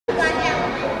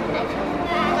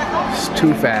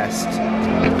too fast.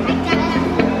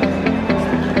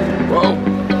 Whoa.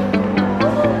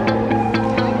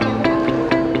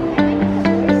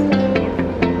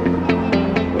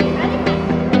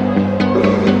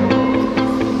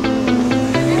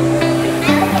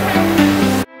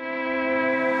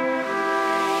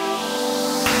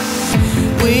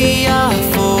 We are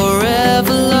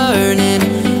forever learning,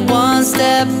 one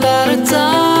step at a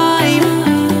time.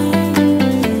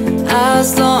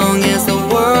 As long as the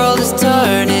world is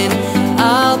turning,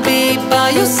 I'll be by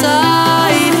your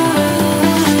side.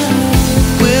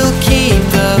 We'll keep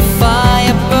the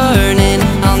fire burning,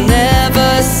 I'll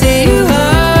never see you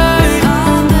hurt.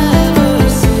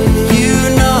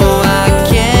 You know I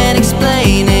can't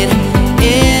explain it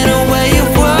in a way of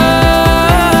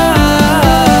words.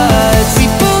 We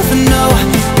both know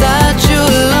that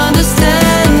you'll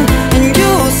understand, and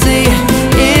you'll see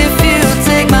if you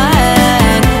take my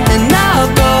hand, and I'll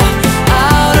go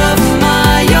out of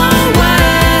my own way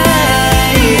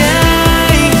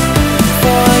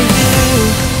for you.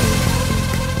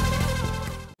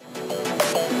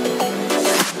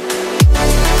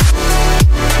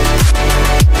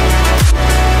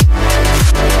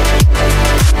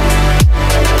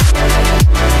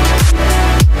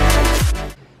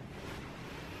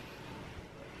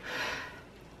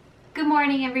 Good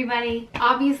morning, everybody.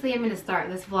 Obviously, I'm going to start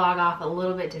this vlog off a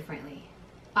little bit differently.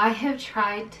 I have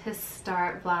tried to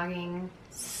start vlogging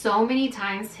so many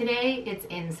times today, it's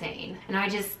insane. And I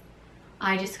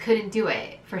just couldn't do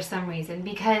it for some reason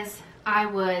because I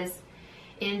was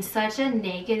in such a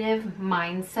negative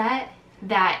mindset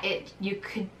that you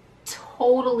could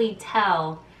totally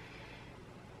tell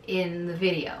in the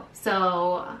video.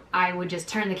 So I would just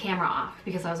turn the camera off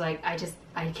because I was like, I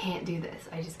can't do this.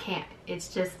 I just can't.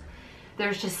 It's just,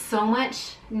 there's just so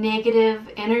much negative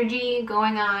energy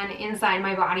going on inside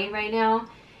my body right now.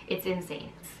 It's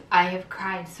insane. I have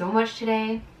cried so much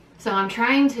today. So I'm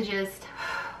trying to just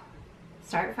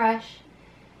start fresh,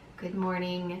 good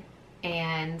morning,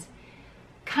 and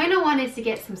kind of wanted to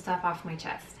get some stuff off my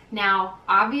chest. Now,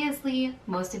 obviously,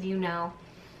 most of you know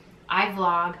I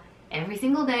vlog every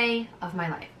single day of my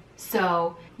life.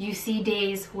 So you see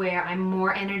days where I'm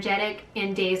more energetic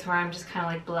and days where I'm just kind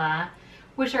of like blah,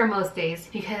 which are most days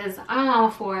because I'm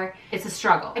all for it's a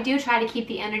struggle. I do try to keep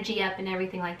the energy up and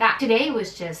everything like that. Today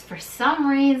was just, for some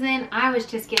reason, I was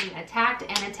just getting attacked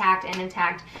and attacked and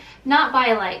attacked. Not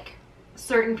by like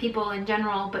certain people in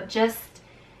general, but just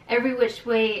every which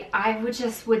way I would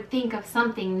think of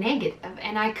something negative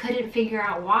and I couldn't figure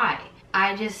out why.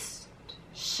 I just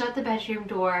shut the bedroom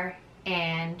door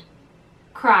and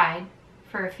cried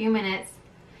for a few minutes,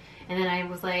 and then I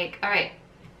was like, all right,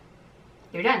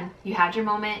 you're done. You had your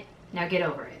moment, now get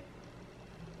over it.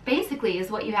 Basically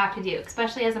is what you have to do,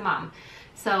 especially as a mom.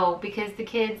 So because the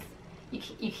kids,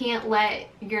 you can't let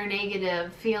your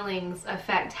negative feelings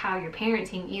affect how you're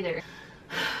parenting either.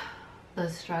 The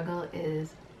struggle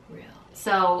is real.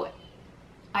 So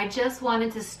I just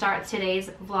wanted to start today's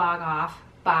vlog off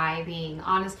by being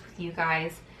honest with you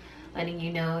guys, letting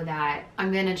you know that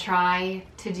I'm gonna try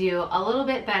to do a little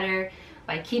bit better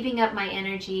by keeping up my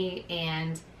energy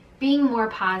and being more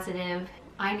positive.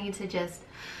 I need to just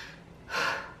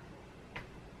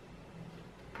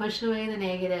push away the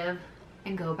negative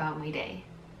and go about my day.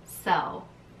 So,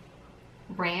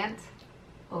 rant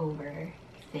over,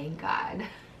 thank God.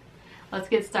 Let's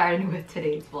get started with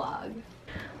today's vlog.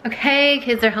 Okay,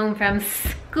 kids are home from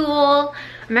school.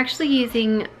 I'm actually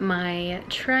using my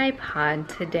tripod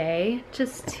today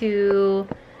just to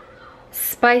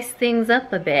spice things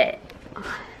up a bit.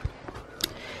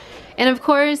 And of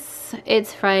course,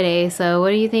 it's Friday, so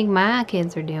what do you think my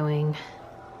kids are doing?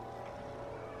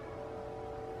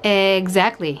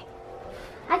 Exactly.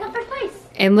 I got first place.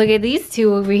 And look at these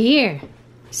two over here.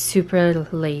 Super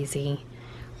lazy.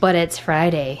 But it's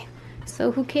Friday,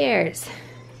 so who cares?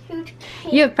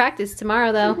 You have practice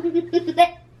tomorrow, though.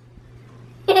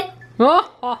 Why?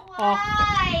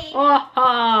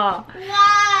 Why?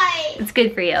 It's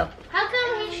good for you. How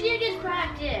come we should get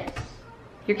practice?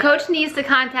 Your coach needs to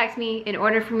contact me in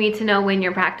order for me to know when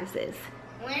your practice is.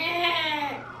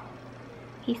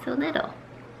 He's so little.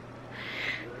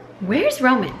 Where's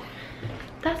Roman?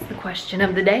 That's the question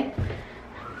of the day.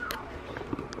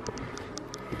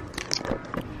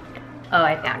 Oh,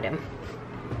 I found him.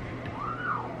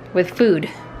 With food.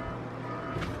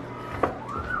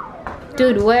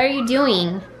 Dude, what are you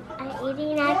doing? I'm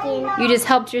eating napkins. You just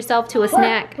helped yourself to a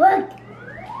snack. Look.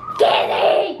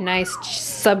 Kitty! Nice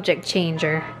subject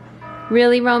changer.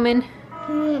 Really, Roman?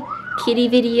 Kitty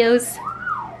videos?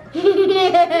 Look.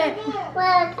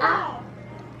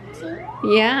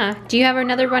 Yeah. Do you have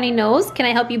another runny nose? Can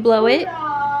I help you blow it?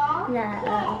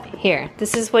 No. Here,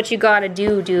 this is what you gotta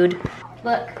do, dude.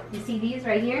 Look, you see these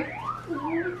right here?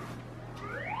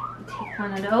 Take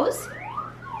one of those.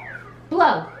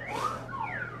 Blow.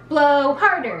 Blow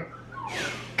harder.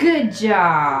 Good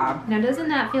job. Now doesn't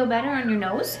that feel better on your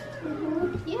nose?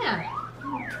 Yeah.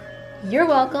 You're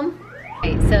welcome.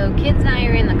 Okay, so kids and I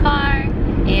are in the car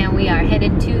and we are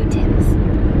headed to Tim's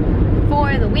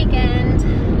for the weekend,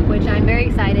 which I'm very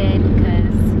excited because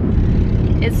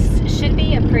it should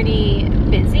be a pretty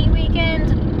busy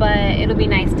weekend, but it'll be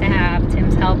nice to have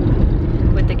Tim's help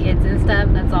with the kids and stuff.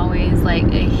 That's always like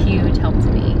a huge help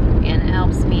to me, and it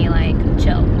helps me like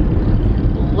chill.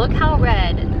 Look how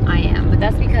red I am, but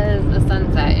that's because the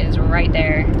sunset is right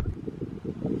there.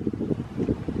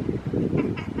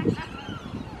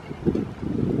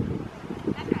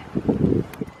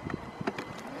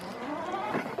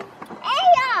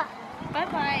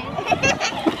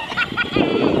 Bye-bye.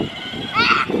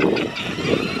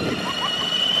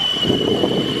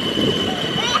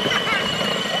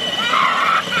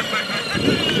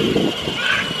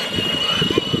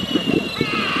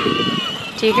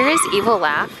 Do you hear his evil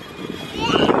laugh?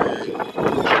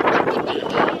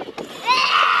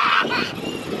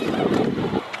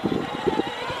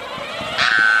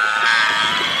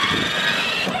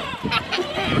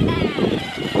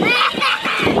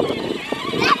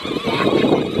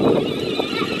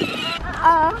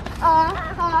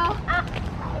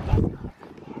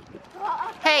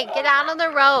 Hey, get out on the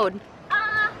road.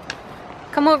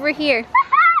 Come over here.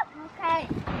 Okay.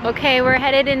 Okay, we're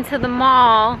headed into the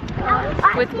mall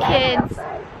with kids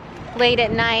late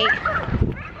at night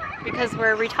because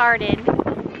we're retarded.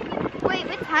 Wait,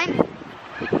 what time?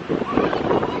 Look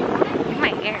at my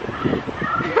hair.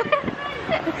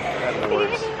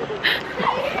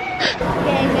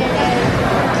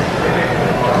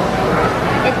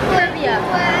 It's trivia.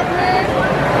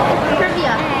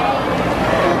 Trivia.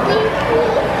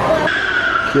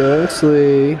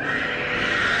 Ghostly.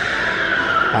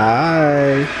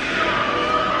 Hi.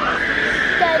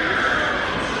 Done.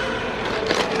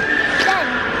 Done.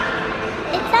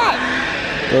 It's done.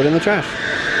 Throw it in the trash.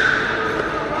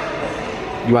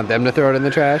 You want them to throw it in the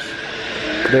trash?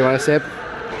 They want a sip?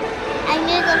 I'm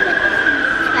gonna go put this in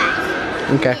the trash.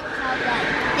 Okay. So that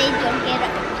they don't get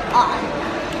it all.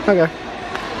 Okay.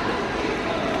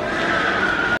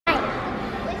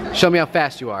 Show me how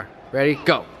fast you are. Ready?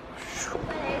 Go.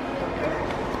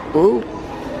 Ooh.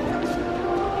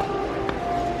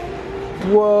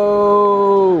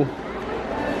 Whoa.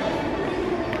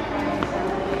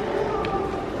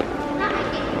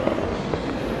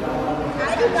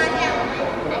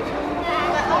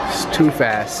 It's too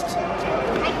fast.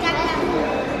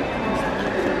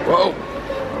 Whoa.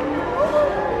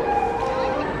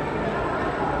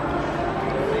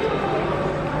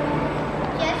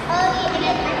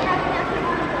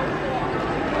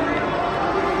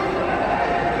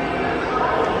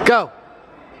 Go.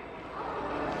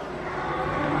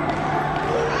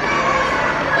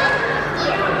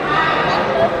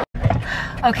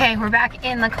 Okay, we're back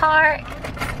in the car.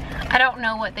 I don't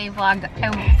know what they vlogged. I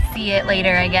will see it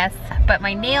later, I guess. But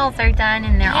my nails are done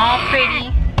and they're all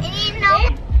pretty.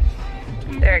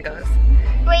 There it goes.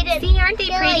 Brayden, See, aren't they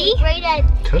pretty? Brayden,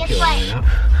 guess what?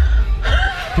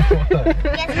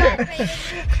 Guess what,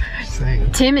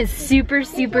 Brayden? Tim is super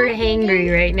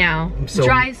hangry right now. so-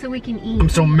 Drive so we can eat. I'm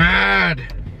so mad.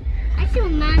 I'm so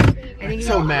mad. I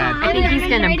So mad. think he's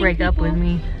gonna break up with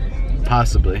me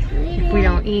Possibly. if we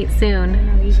don't eat soon.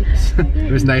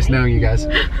 It was nice knowing you guys.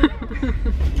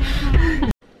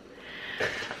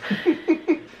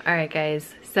 Alright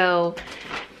guys, so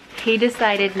he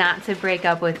decided not to break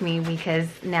up with me because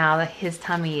now his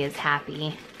tummy is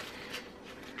happy.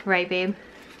 Right, babe?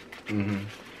 Mm-hmm.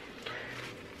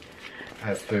 I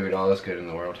have food, all is good in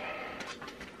the world.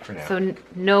 For now. So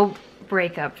no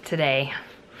breakup today.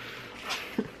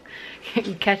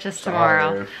 Catch us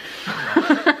tomorrow.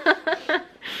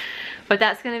 But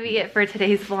that's gonna be it for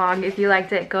today's vlog. If you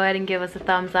liked it, go ahead and give us a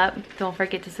thumbs up. Don't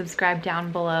forget to subscribe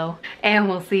down below. And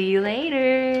we'll see you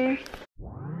later.